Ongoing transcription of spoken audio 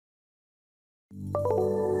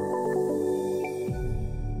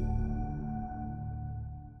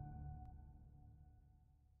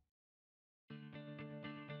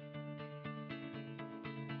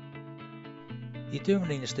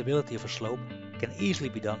Determining the stability of a slope can easily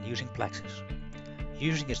be done using PLAXIS.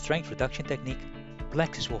 Using a strength reduction technique,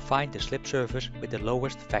 PLAXIS will find the slip surface with the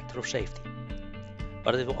lowest factor of safety.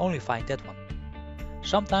 But it will only find that one.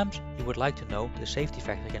 Sometimes you would like to know the safety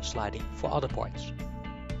factor against sliding for other points.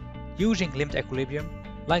 Using limit equilibrium,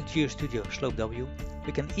 like GeoStudio Slope W,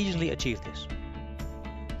 we can easily achieve this.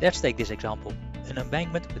 Let's take this example, an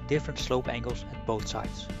embankment with different slope angles at both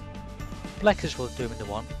sides. PLAXIS will determine the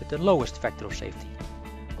one with the lowest factor of safety.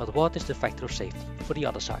 But what is the factor of safety for the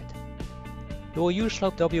other side? We will use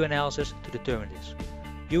Slope W analysis to determine this,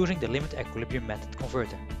 using the limit equilibrium method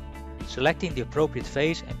converter. Selecting the appropriate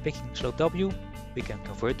phase and picking Slope W, we can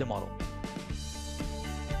convert the model.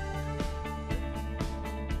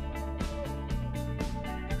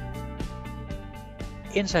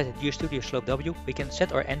 Inside the GeoStudio Slope W, we can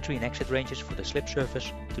set our entry and exit ranges for the slip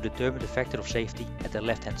surface to determine the factor of safety at the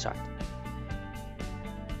left hand side.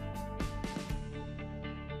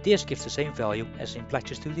 This gives the same value as in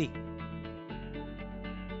PLAXIS 2D.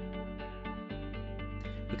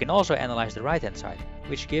 We can also analyze the right hand side,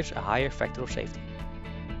 which gives a higher factor of safety.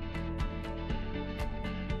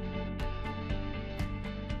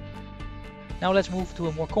 Now let's move to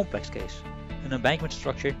a more complex case, an embankment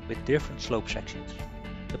structure with different slope sections.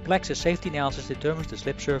 The PLAXIS safety analysis determines the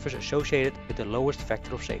slip surface associated with the lowest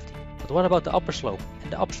factor of safety. But what about the upper slope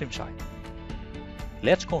and the upstream side?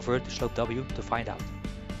 Let's convert to Slope W to find out.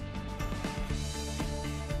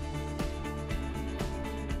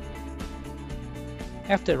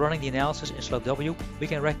 After running the analysis in Slope W, we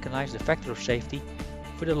can recognize the factor of safety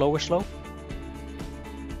for the lower slope,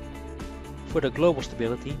 for the global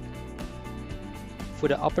stability, for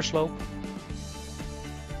the upper slope,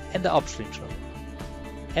 and the upstream slope.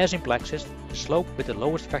 As in PLAXIS, the slope with the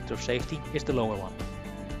lowest factor of safety is the lower one.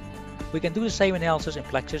 We can do the same analysis in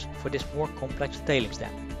PLAXIS for this more complex tailing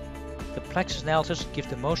stem. The PLAXIS analysis gives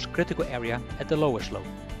the most critical area at the lower slope.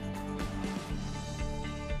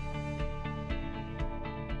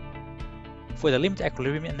 For the limit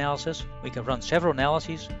equilibrium analysis, we can run several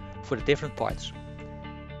analyses for the different parts,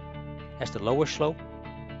 as the lower slope,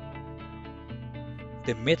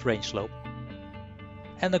 the mid-range slope,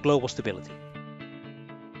 and the global stability.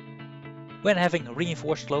 When having a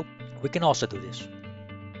reinforced slope, we can also do this.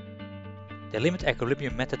 The limit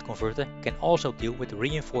equilibrium method converter can also deal with the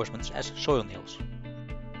reinforcements as soil nails.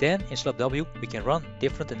 Then in Slope W we can run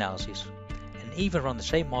different analyses, and even run the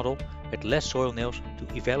same model with less soil nails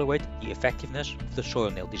to evaluate the effectiveness of the soil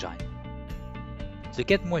nail design. To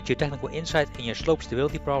get more geotechnical insight in your slope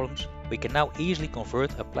stability problems, we can now easily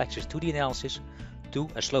convert a PLAXIS 2D analysis to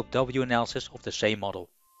a Slope W analysis of the same model.